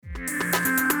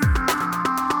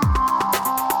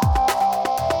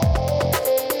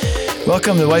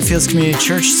Welcome to Whitefields Community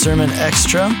Church Sermon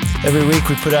Extra. Every week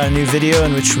we put out a new video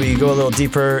in which we go a little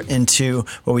deeper into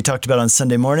what we talked about on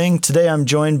Sunday morning. Today I'm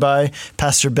joined by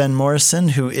Pastor Ben Morrison,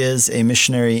 who is a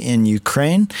missionary in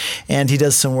Ukraine, and he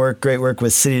does some great work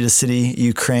with City to City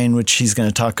Ukraine, which he's going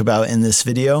to talk about in this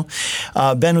video.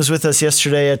 Ben was with us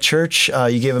yesterday at church.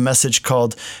 You gave a message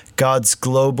called God's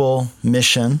Global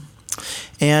Mission.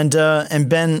 And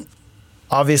Ben,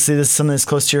 obviously, this is something that's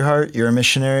close to your heart. You're a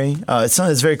missionary. It's something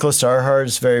that's very close to our heart.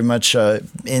 It's very much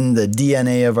in the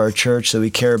DNA of our church that we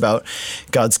care about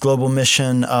God's global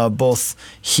mission, both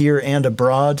here and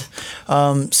abroad.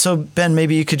 So, Ben,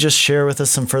 maybe you could just share with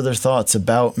us some further thoughts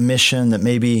about mission that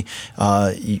maybe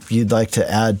you'd like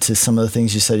to add to some of the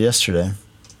things you said yesterday.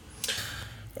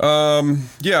 One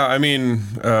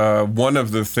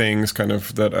of the things kind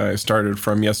of that I started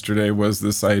from yesterday was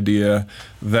this idea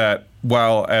that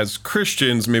while as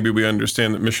Christians, maybe we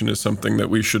understand that mission is something that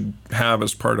we should have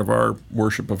as part of our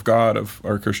worship of God, of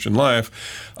our Christian life,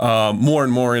 more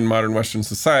and more in modern Western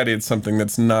society, it's something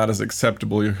that's not as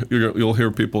acceptable. You'll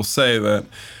hear people say that,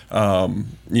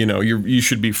 you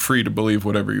should be free to believe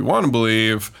whatever you want to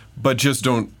believe, but just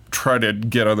don't try to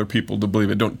get other people to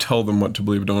believe it. Don't tell them what to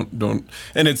believe. Don't.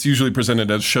 And it's usually presented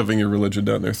as shoving your religion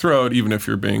down their throat, even if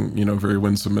you're being, very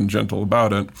winsome and gentle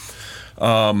about it.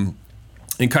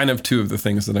 And kind of two of the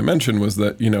things that I mentioned was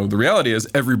that, the reality is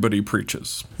everybody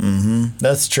preaches. Mm-hmm.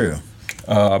 That's true.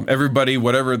 Everybody,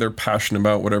 whatever they're passionate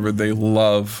about, whatever they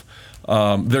love,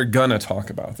 they're gonna talk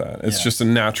about that. It's just a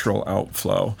natural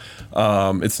outflow.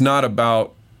 It's not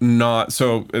about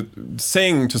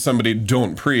saying to somebody,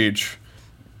 don't preach,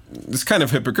 it's kind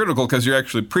of hypocritical because you're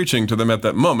actually preaching to them at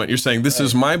that moment. You're saying, this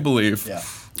is my belief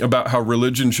about how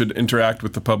religion should interact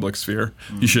with the public sphere.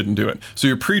 You shouldn't do it. So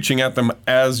you're preaching at them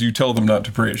as you tell them not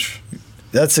to preach.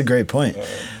 That's a great point.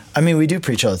 We do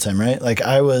preach all the time, right? Like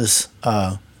I was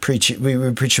preaching, we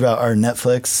would preach about our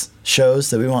Netflix shows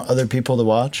that we want other people to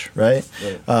watch, right?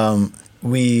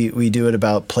 We do it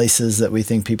about places that we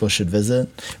think people should visit.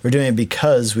 We're doing it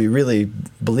because we really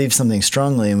believe something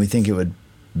strongly and we think it would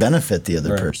benefit the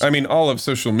other person. All of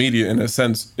social media, in a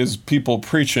sense, is people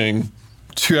preaching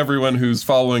to everyone who's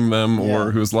following them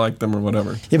or who's liked them or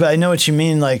whatever. Yeah, but I know what you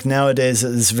mean. Like nowadays,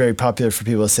 it's very popular for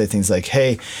people to say things like,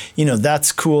 hey,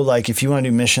 that's cool. Like if you want to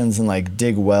do missions and like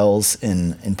dig wells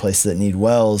in places that need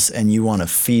wells and you want to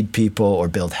feed people or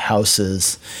build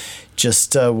houses,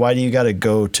 just why do you got to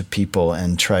go to people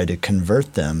and try to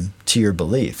convert them to your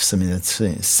beliefs?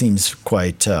 It seems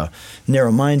quite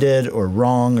narrow-minded or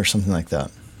wrong or something like that.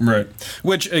 Right.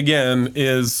 Which, again,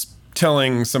 is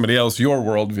telling somebody else your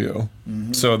worldview.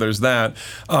 Mm-hmm. So there's that.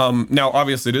 Now,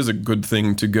 obviously, it is a good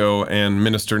thing to go and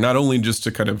minister, not only just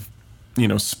to kind of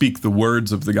speak the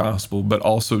words of the gospel, but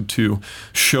also to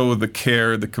show the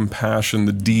care, the compassion,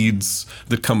 the deeds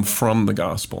that come from the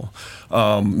gospel.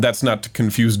 That's not to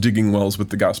confuse digging wells with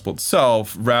the gospel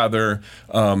itself. Rather,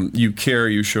 you care,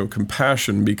 you show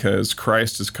compassion because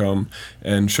Christ has come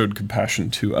and showed compassion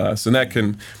to us. And that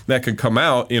can come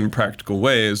out in practical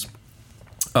ways.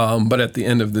 But at the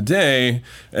end of the day,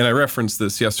 and I referenced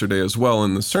this yesterday as well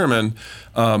in the sermon,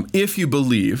 if you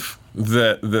believe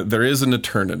that there is an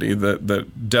eternity,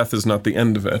 that death is not the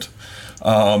end of it.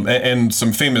 And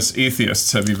some famous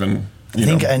atheists have even, I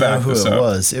think I know who it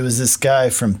was. It was this guy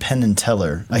from Penn and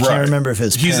Teller. I can't remember if it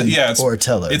was Penn or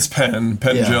Teller. It's Penn.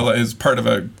 Penn is part of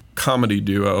a comedy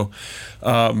duo.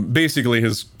 Basically,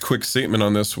 his quick statement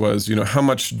on this was, how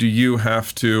much do you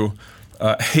have to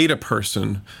hate a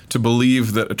person to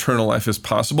believe that eternal life is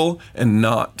possible and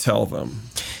not tell them?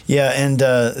 Yeah, and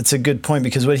it's a good point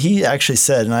because what he actually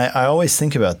said, and I always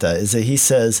think about that, is that he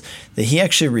says that he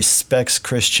actually respects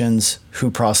Christians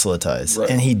who proselytize,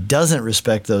 and he doesn't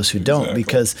respect those who don't,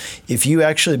 because if you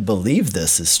actually believe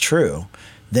this is true,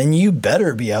 then you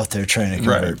better be out there trying to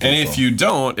convert people. And if you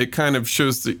don't, it kind of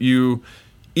shows that you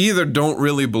either don't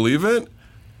really believe it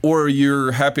or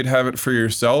you're happy to have it for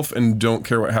yourself and don't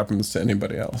care what happens to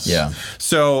anybody else. Yeah.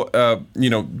 So,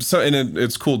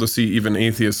 it's cool to see even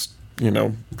atheists,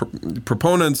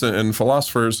 proponents and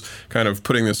philosophers kind of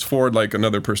putting this forward. Like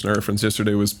another person I referenced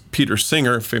yesterday was Peter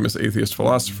Singer, famous atheist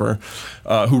philosopher,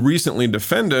 who recently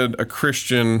defended a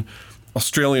Christian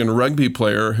Australian rugby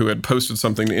player who had posted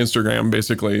something to Instagram,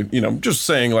 basically, just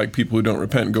saying like, people who don't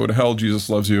repent go to hell, Jesus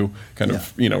loves you,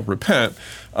 repent.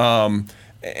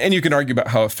 And you can argue about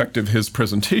how effective his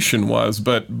presentation was,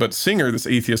 but Singer, this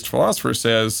atheist philosopher,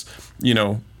 says,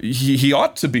 he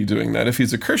ought to be doing that if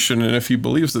he's a Christian and if he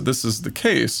believes that this is the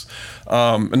case.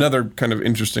 Another kind of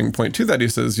interesting point to that, he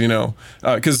says,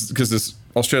 because this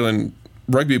Australian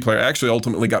rugby player, actually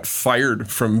ultimately got fired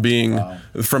from being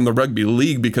from the rugby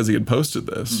league because he had posted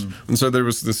this. And so there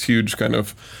was this huge kind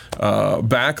of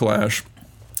backlash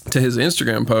to his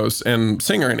Instagram post, and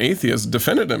Singer, an atheist,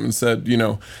 defended him and said,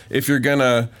 if you're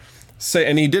gonna say,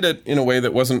 and he did it in a way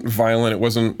that wasn't violent, it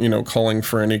wasn't, calling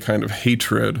for any kind of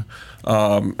hatred.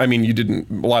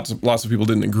 Lots of people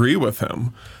didn't agree with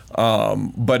him.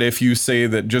 But if you say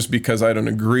that just because I don't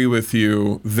agree with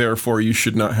you, therefore you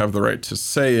should not have the right to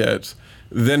say it,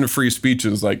 then free speech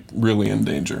is like really in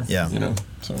danger. Yeah.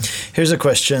 So here's a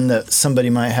question that somebody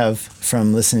might have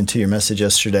from listening to your message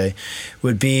yesterday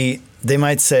would be, they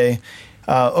might say,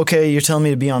 okay, you're telling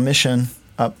me to be on mission.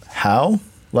 How?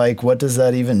 Like, what does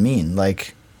that even mean?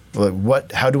 Like,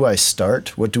 how do I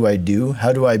start? What do I do?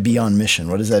 How do I be on mission?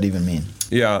 What does that even mean?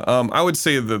 Yeah, I would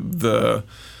say the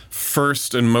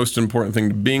first and most important thing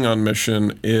to being on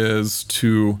mission is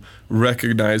to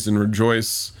recognize and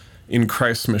rejoice in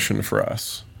Christ's mission for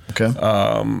us. Okay.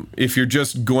 If you're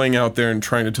just going out there and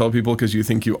trying to tell people because you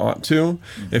think you ought to,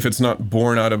 if it's not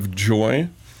born out of joy,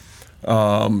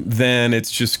 then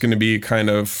it's just going to be kind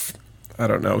of,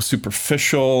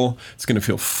 superficial. It's going to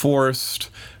feel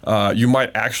forced. You might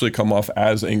actually come off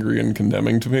as angry and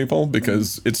condemning to people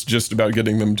because it's just about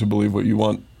getting them to believe what you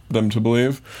want them to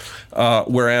believe.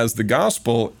 Whereas the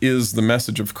gospel is the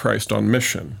message of Christ on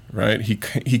mission, right? He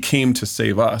came to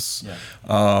save us.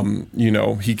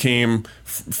 Yeah. He came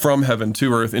from heaven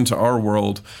to earth into our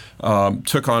world,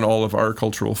 took on all of our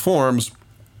cultural forms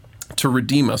to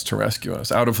redeem us, to rescue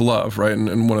us out of love, right?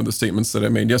 And one of the statements that I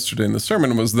made yesterday in the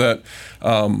sermon was that,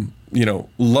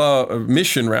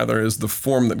 mission rather is the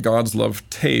form that God's love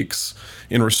takes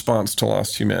in response to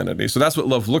lost humanity. So that's what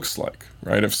love looks like,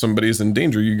 right? If somebody's in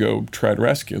danger, you go try to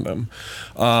rescue them.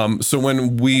 So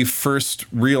when we first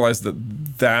realize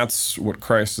that that's what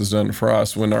Christ has done for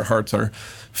us, when our hearts are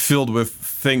filled with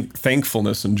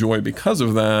thankfulness and joy because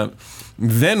of that,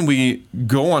 then we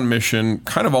go on mission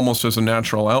kind of almost as a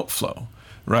natural outflow,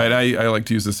 right? I like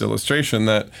to use this illustration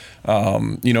that,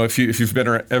 if you've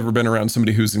ever been around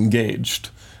somebody who's engaged,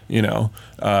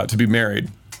 to be married,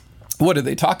 what do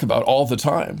they talk about all the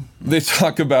time? They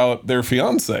talk about their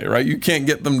fiance, right? You can't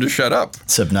get them to shut up.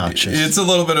 It's obnoxious. It's a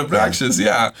little bit obnoxious,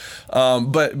 yeah.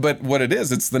 But what it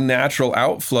is, it's the natural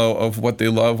outflow of what they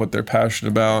love, what they're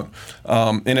passionate about.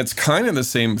 And it's kind of the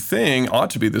same thing, ought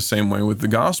to be the same way with the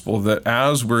gospel, that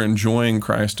as we're enjoying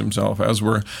Christ himself, as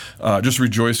we're just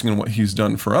rejoicing in what he's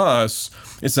done for us,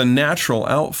 it's a natural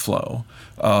outflow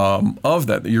of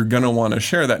that you're going to want to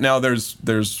share that. Now there's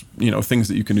things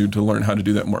that you can do to learn how to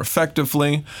do that more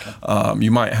effectively.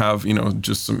 You might have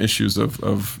just some issues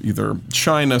of either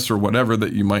shyness or whatever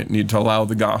that you might need to allow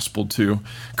the gospel to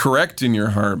correct in your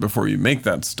heart before you make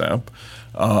that step.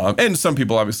 And some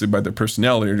people obviously by their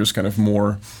personality are just kind of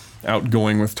more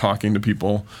outgoing with talking to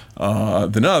people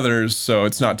than others. So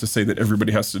it's not to say that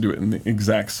everybody has to do it in the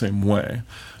exact same way.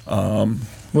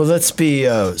 Well, let's be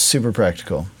super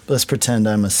practical. Let's pretend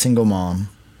I'm a single mom.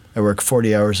 I work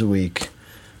 40 hours a week.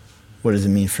 What does it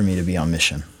mean for me to be on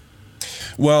mission?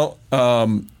 Well,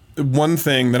 one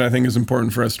thing that I think is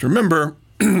important for us to remember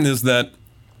is that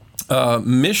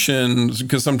missions,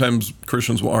 because sometimes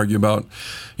Christians will argue about,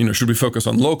 should we focus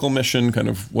on local mission, kind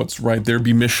of what's right there,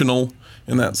 be missional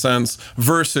in that sense,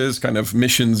 versus kind of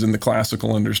missions in the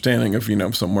classical understanding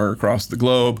of, somewhere across the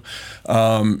globe.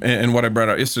 And what I brought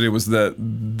out yesterday was that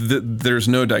there's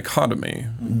no dichotomy.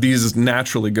 These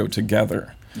naturally go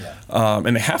together. Yeah.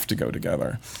 And they have to go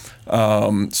together.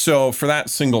 So for that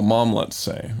single mom, let's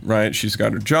say, right, she's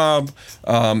got her job.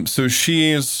 So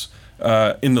she's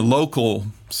in the local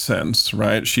sense,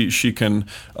 right? She can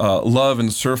love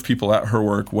and serve people at her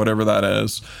work, whatever that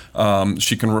is.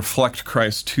 She can reflect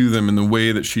Christ to them in the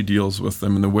way that she deals with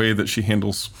them, in the way that she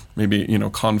handles maybe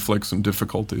conflicts and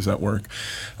difficulties at work.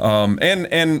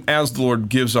 And as the Lord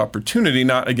gives opportunity,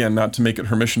 not to make it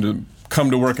her mission to come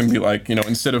to work and be like,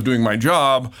 instead of doing my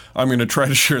job, I'm going to try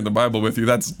to share the Bible with you.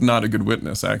 That's not a good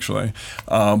witness, actually.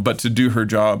 But to do her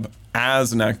job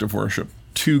as an act of worship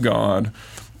to God.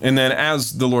 And then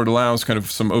as the Lord allows kind of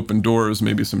some open doors,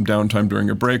 maybe some downtime during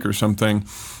a break or something,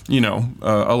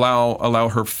 allow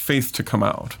her faith to come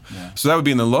out. Yeah. So that would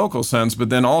be in the local sense. But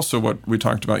then also what we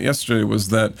talked about yesterday was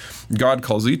that God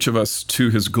calls each of us to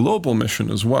his global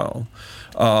mission as well.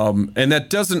 And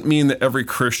that doesn't mean that every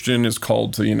Christian is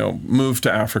called to, move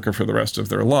to Africa for the rest of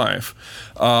their life.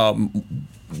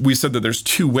 We said that there's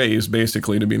two ways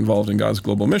basically to be involved in God's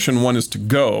global mission. One is to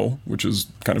go, which is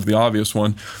kind of the obvious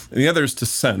one, and the other is to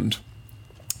send.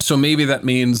 So maybe that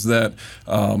means that,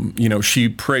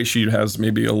 she has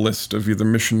maybe a list of either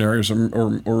missionaries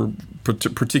or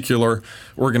particular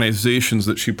organizations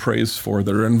that she prays for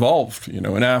that are involved,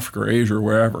 in Africa or Asia or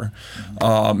wherever.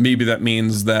 Maybe that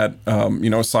means that,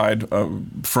 aside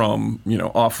from,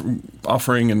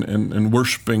 offering and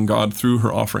worshiping God through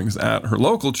her offerings at her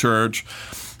local church,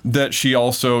 that she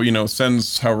also,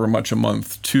 sends however much a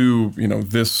month to,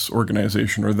 this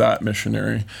organization or that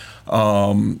missionary.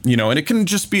 And it can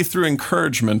just be through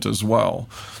encouragement as well.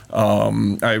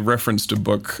 I referenced a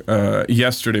book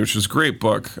yesterday, which is a great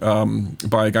book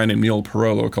by a guy named Neil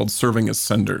Perello called Serving as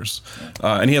Senders.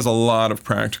 And he has a lot of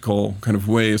practical kind of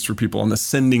ways for people on the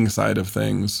sending side of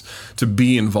things to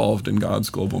be involved in God's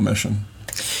global mission.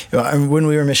 When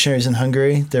we were missionaries in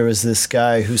Hungary, there was this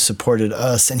guy who supported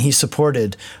us, and he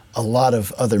supported a lot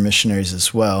of other missionaries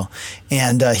as well.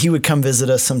 And he would come visit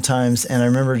us sometimes, and I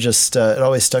remember just it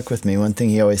always stuck with me. One thing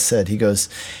he always said, he goes,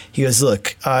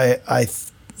 look, I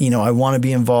want to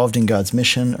be involved in God's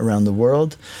mission around the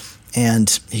world.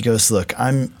 And he goes, look,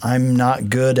 I'm not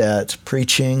good at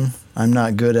preaching. I'm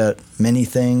not good at many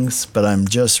things, but I'm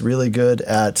just really good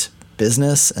at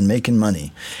business and making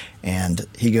money. And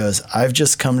he goes, I've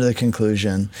just come to the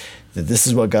conclusion that this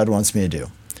is what God wants me to do.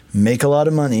 Make a lot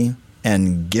of money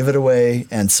and give it away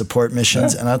and support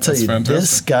missions. And I'll tell you, fantastic.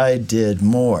 This guy did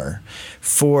more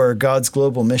for God's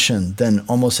global mission than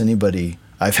almost anybody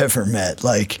I've ever met.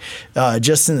 Like,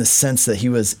 just in the sense that he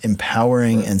was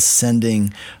empowering and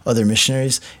sending other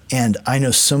missionaries. And I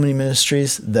know so many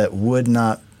ministries that would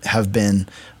not have been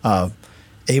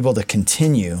able to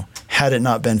continue had it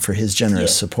not been for his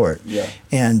generous support. Yeah.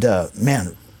 And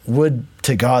would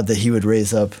to God that he would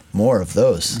raise up more of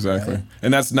those. Exactly. Right?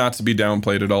 And that's not to be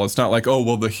downplayed at all. It's not like,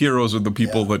 the heroes are the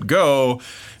people that go,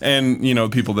 and,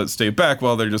 people that stay back,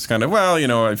 they're just kind of,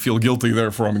 I feel guilty,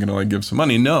 therefore I'm going to give some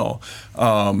money. No.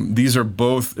 These are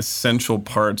both essential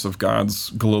parts of God's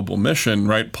global mission,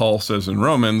 right? Paul says in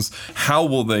Romans, how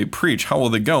will they preach? How will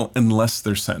they go unless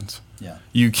they're sent? Yeah.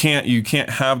 You can't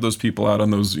have those people out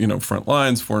on those front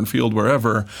lines, foreign field,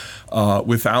 wherever,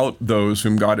 without those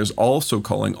whom God is also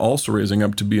calling, also raising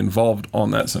up to be involved on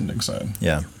that sending side.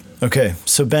 Yeah. Okay.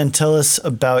 So Ben, tell us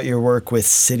about your work with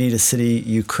City to City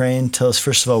Ukraine. Tell us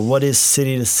first of all, what is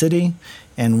City to City,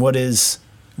 and what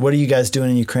are you guys doing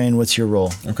in Ukraine? What's your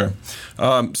role? Okay.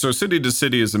 So City to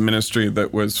City is a ministry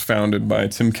that was founded by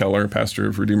Tim Keller, pastor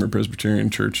of Redeemer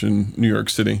Presbyterian Church in New York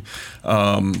City.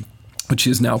 Which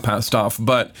is now passed off.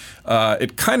 But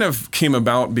it kind of came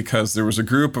about because there was a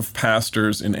group of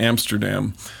pastors in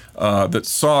Amsterdam that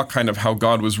saw kind of how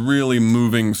God was really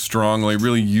moving strongly,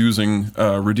 really using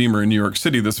Redeemer in New York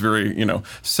City, this very,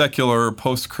 secular,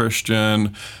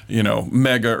 post-Christian,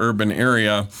 mega urban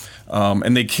area.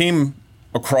 And they came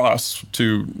across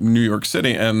to New York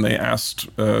City, and they asked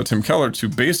Tim Keller to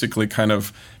basically kind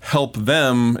of help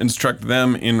them, instruct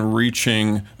them in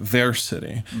reaching their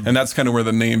city. Mm-hmm. And that's kind of where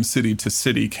the name City to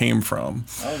City came from.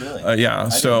 Oh, really? Yeah.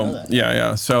 So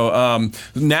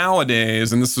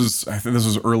nowadays, and I think this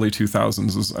was early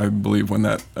 2000s, I believe, when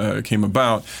that came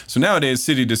about. So nowadays,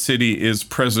 City to City is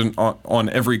present on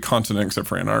every continent except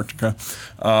for Antarctica.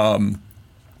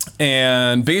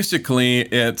 And basically,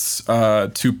 it's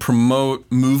to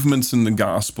promote movements in the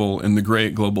gospel in the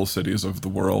great global cities of the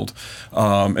world.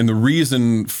 And the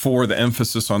reason for the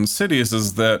emphasis on cities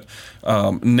is that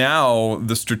now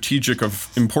the strategic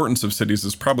importance of cities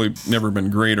has probably never been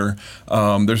greater.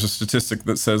 There's a statistic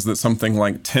that says that something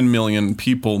like 10 million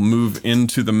people move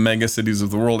into the mega cities of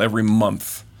the world every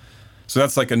month. So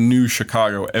that's like a new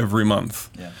Chicago every month.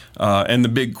 Yeah. And the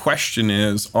big question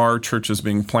is, are churches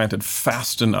being planted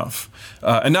fast enough?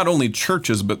 And not only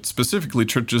churches, but specifically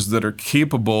churches that are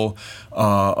capable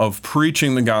of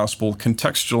preaching the gospel,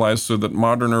 contextualized so that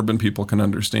modern urban people can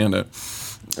understand it.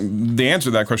 The answer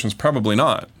to that question is probably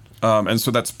not. And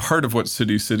so that's part of what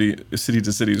City to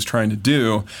City is trying to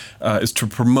do, is to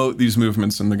promote these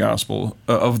movements in the gospel,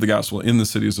 of the gospel in the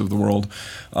cities of the world.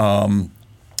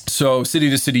 So City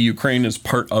to City Ukraine is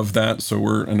part of that. So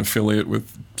we're an affiliate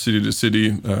with City to City,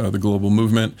 the global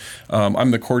movement.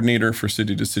 I'm the coordinator for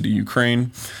City to City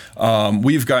Ukraine.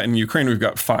 We've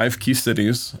got 5 key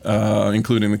cities,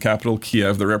 including the capital,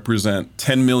 Kiev, that represent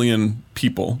 10 million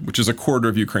people, which is a quarter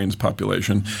of Ukraine's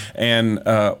population. And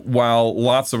while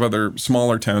lots of other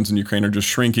smaller towns in Ukraine are just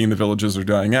shrinking, the villages are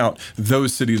dying out,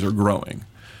 those cities are growing.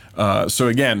 So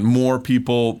again, more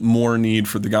people, more need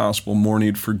for the gospel, more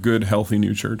need for good, healthy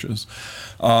new churches.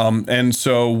 And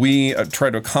so we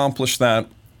try to accomplish that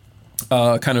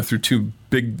kind of through 2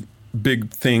 big big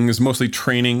things, mostly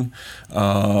training,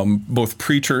 both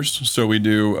preachers. So we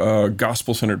do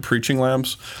gospel-centered preaching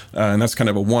labs, and that's kind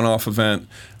of a one-off event.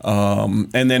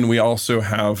 And then we also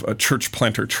have a church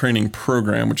planter training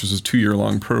program, which is a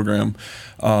 2-year-long program.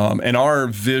 And our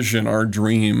vision, our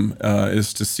dream,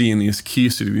 is to see in these key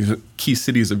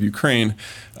cities of Ukraine,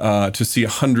 to see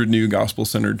 100 new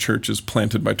gospel-centered churches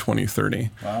planted by 2030.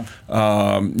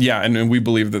 Wow. And we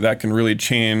believe that can really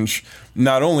change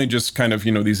not only just kind of,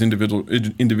 these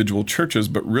individual churches,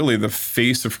 but really the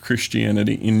face of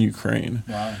Christianity in Ukraine.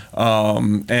 Wow.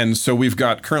 And so we've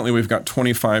got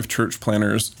 25 church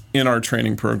planters in our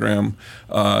training program.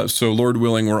 So Lord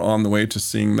willing, we're on the way to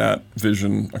seeing that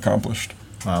vision accomplished.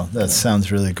 Wow, that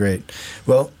sounds really great.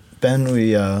 Well, Ben,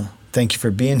 we thank you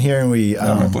for being here, and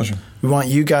my pleasure. We want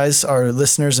you guys, our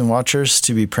listeners and watchers,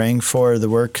 to be praying for the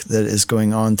work that is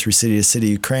going on through City to City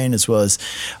Ukraine, as well as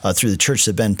through the church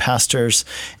that Ben pastors.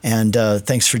 And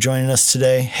thanks for joining us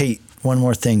today. Hey, one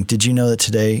more thing. Did you know that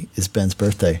today is Ben's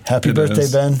birthday? Happy birthday,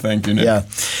 Ben. Thank you, Nick. Yeah.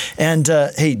 And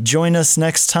hey, join us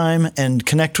next time and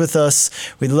connect with us.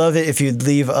 We'd love it if you'd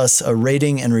leave us a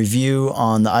rating and review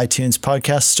on the iTunes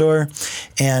podcast store.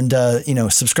 And,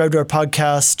 subscribe to our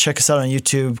podcast. Check us out on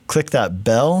YouTube. Click that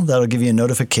bell. That'll give you a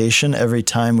notification every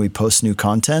time we post new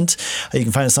content. You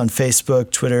can find us on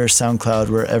Facebook, Twitter, SoundCloud.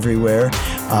 We're everywhere.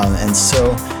 And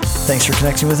so thanks for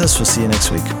connecting with us. We'll see you next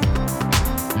week.